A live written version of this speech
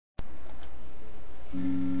Hi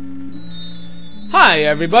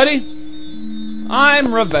everybody, I'm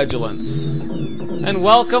Revegilance, and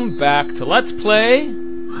welcome back to Let's Play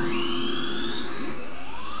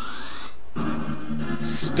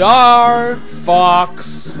Star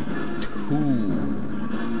Fox 2.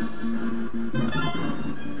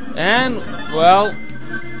 And, well,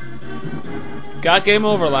 got game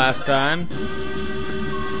over last time.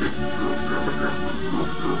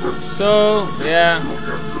 So, yeah,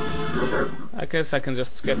 I guess I can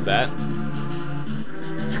just skip that.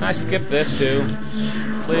 Can I skip this too?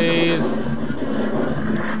 Please?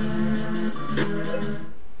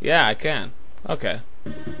 Yeah, I can. Okay.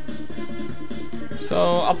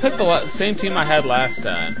 So, I'll pick the same team I had last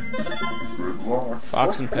time.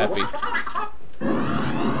 Fox and Peppy.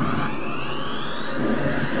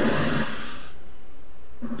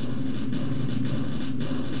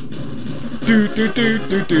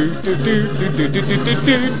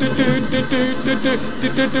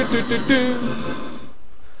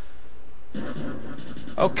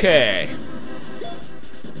 Okay.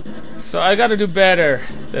 So I gotta do better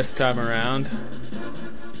this time around.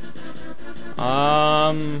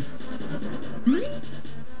 I'll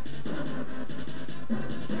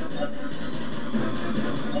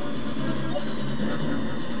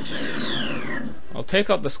take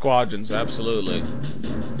out the squadrons, absolutely.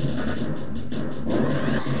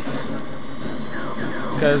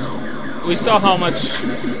 Because we saw how much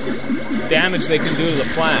damage they can do to the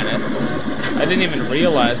planet. I didn't even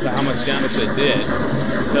realize how much damage they did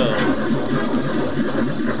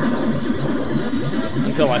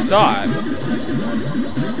until I saw it.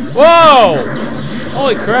 Whoa!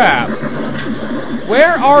 Holy crap!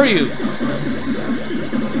 Where are you?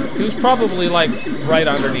 He was probably like right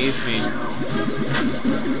underneath me.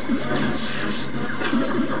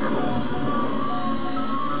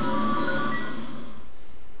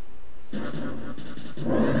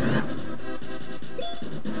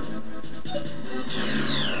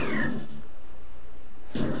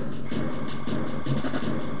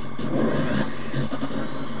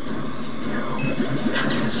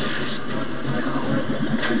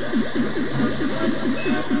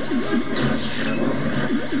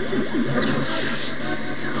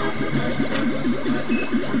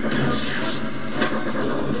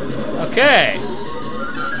 Okay.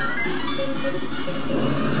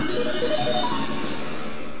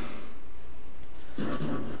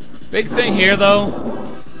 Big thing here, though,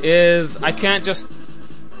 is I can't just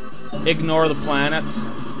ignore the planets.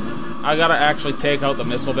 I gotta actually take out the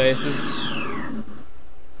missile bases.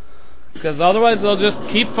 Because otherwise they'll just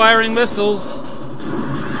keep firing missiles,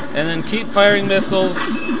 and then keep firing missiles,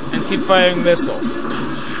 and keep firing missiles.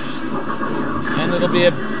 And it'll be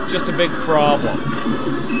just a big problem.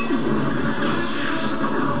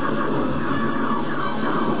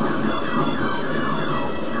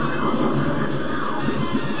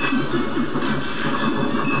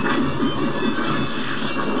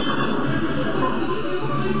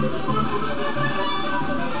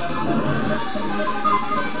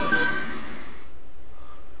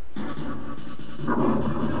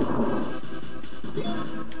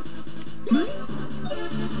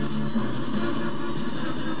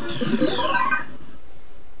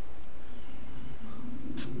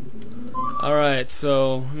 Alright,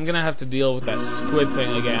 so I'm gonna have to deal with that squid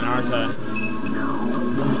thing again, aren't I?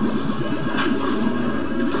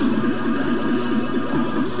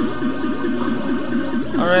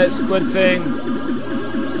 Alright, squid thing.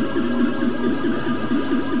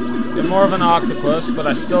 You're more of an octopus, but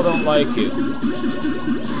I still don't like you.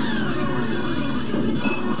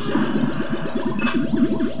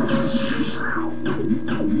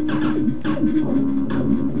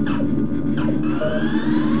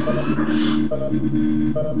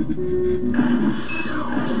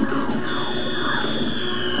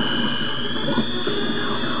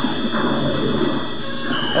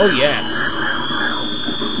 Oh yes.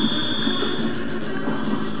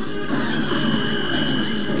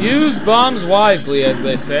 Use bombs wisely, as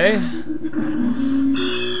they say.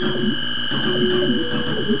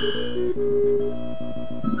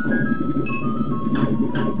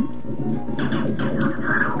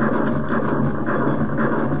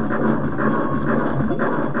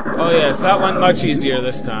 Oh yes, that went much easier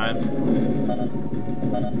this time.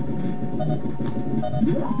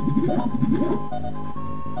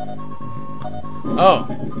 Oh.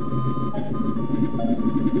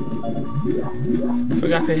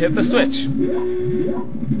 Forgot to hit the switch.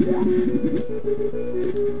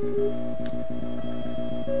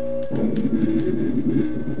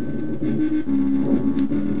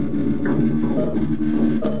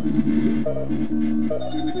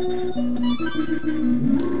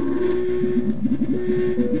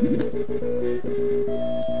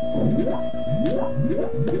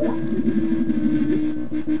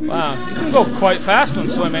 can go quite fast when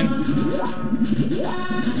swimming.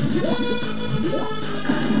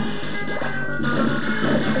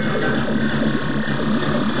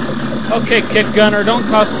 Okay, Kick Gunner, don't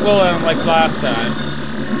cause slowdown like last time.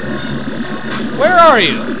 Where are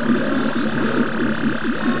you?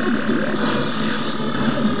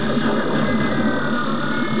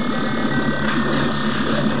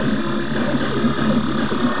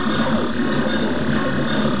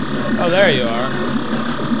 Oh, there you are.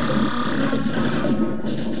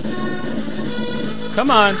 Come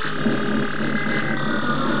on.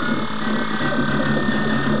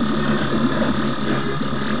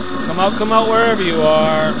 Come out wherever you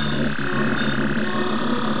are.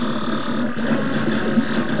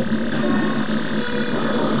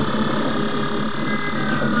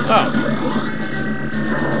 Oh.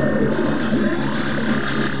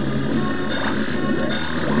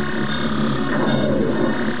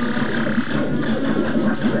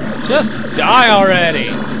 Just die already.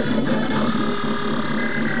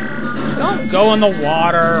 Don't go in the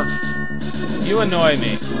water. You annoy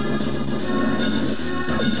me.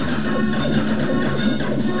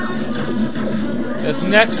 This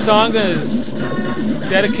next song is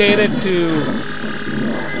dedicated to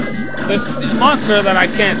this monster that I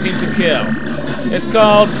can't seem to kill. It's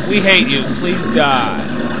called We Hate You, Please Die.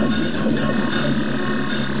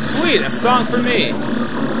 Sweet, a song for me.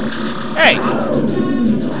 Hey!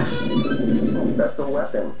 That's a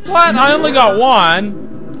weapon. What? I only got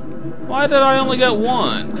one? Why did I only get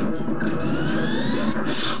one?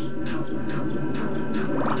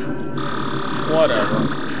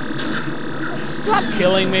 Whatever. Stop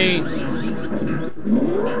killing me.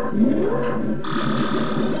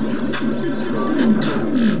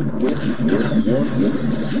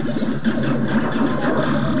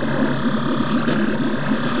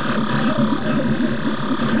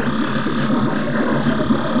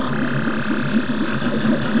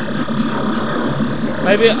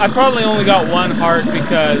 Maybe I probably only got one heart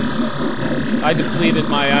because I depleted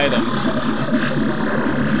my items.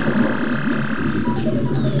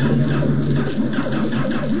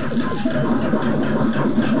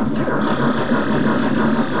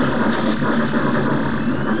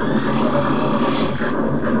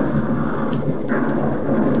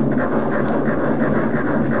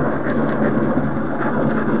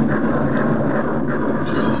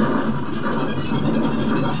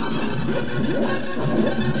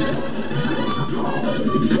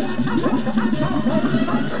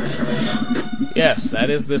 Yes, that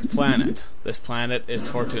is this planet. This planet is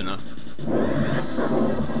Fortuna.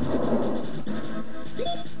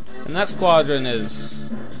 And that squadron is...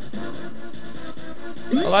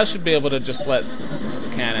 Well, I should be able to just let the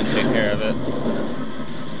cannon take care of it.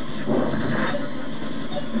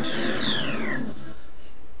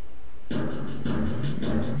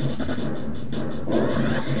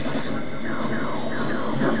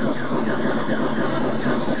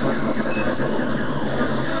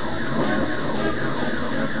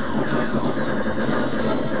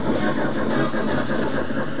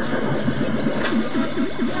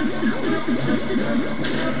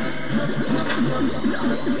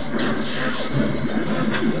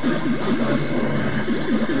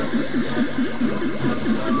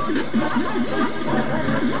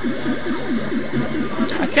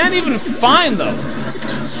 I can't even find them.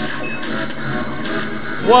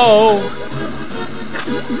 Whoa.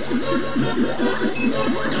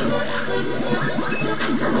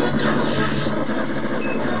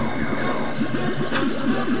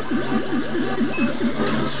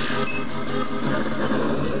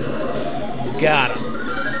 Got him.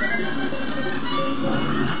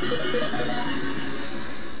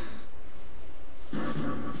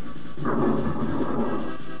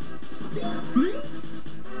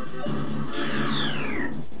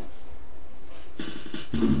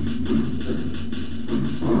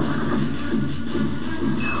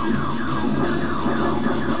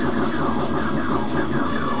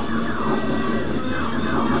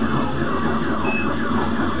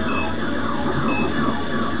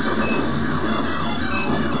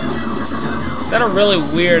 It's at a really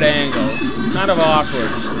weird angle. It's kind of awkward.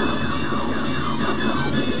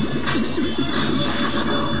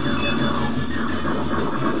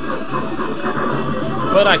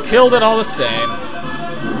 But I killed it all the same.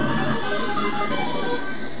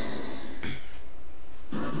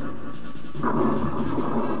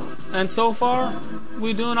 And so far,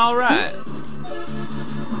 we doing alright.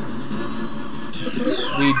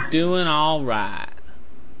 We doing alright.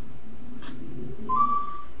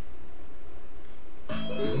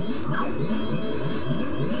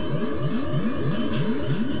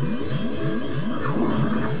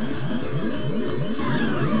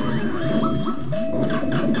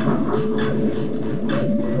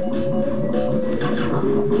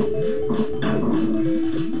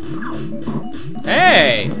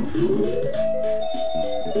 Hey!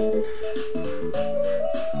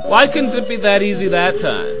 Why couldn't it be that easy that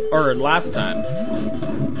time? Or last time?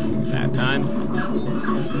 That time?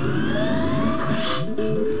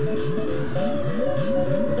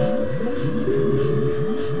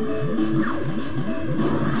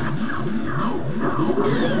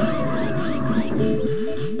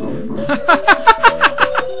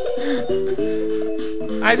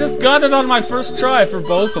 I just got it on my first try for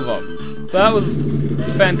both of them. That was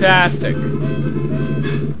fantastic.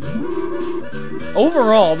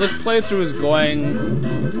 Overall, this playthrough is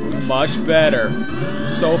going much better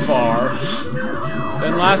so far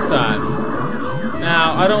than last time.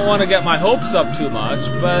 Now, I don't want to get my hopes up too much,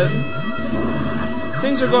 but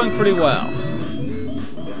things are going pretty well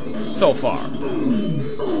so far.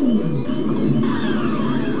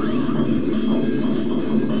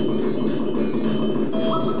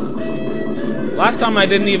 Last time I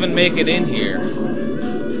didn't even make it in here.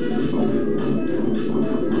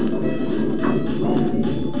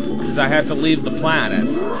 Because I had to leave the planet.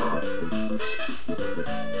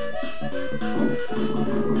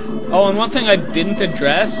 Oh, and one thing I didn't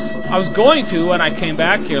address, I was going to when I came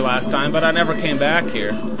back here last time, but I never came back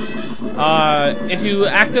here. If you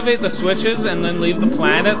activate the switches and then leave the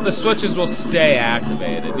planet, the switches will stay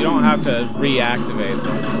activated. You don't have to reactivate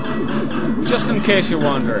them. Just in case you're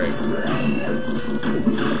wondering.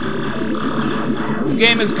 The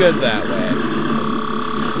game is good that way.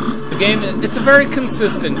 The game, it's a very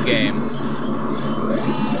consistent game.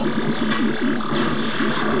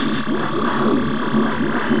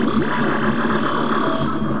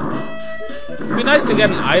 It'd be nice to get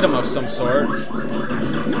an item of some sort.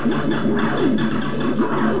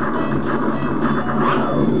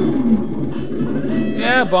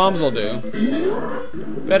 Yeah, bombs will do.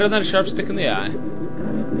 Better than a sharp stick in the eye.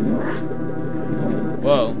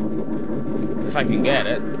 Whoa. If I can get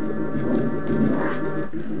it.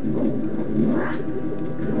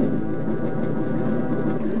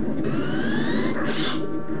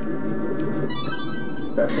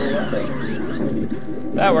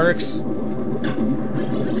 That works.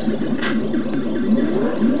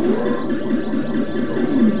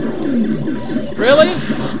 Really?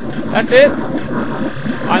 That's it?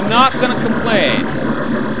 I'm not gonna complain.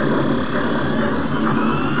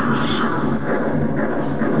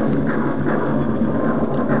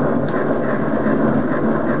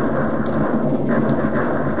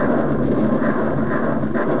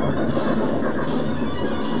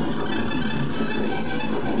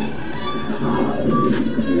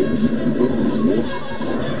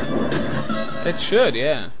 It should,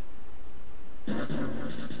 yeah.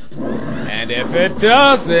 And if it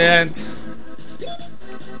doesn't,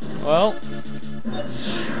 well,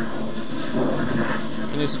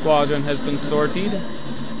 the new squadron has been sortied.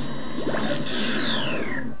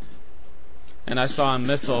 And I saw a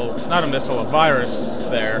missile, not a missile, a virus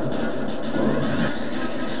there.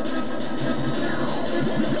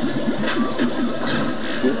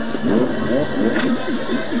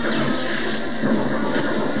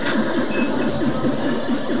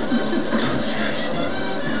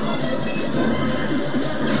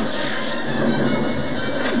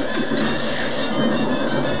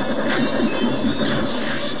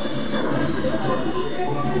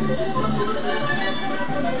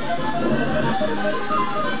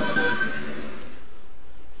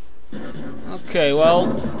 Okay, well,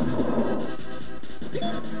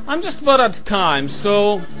 I'm just about out of time,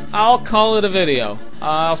 so I'll call it a video.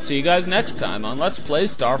 I'll see you guys next time on Let's Play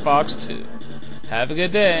Star Fox 2. Have a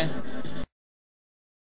good day.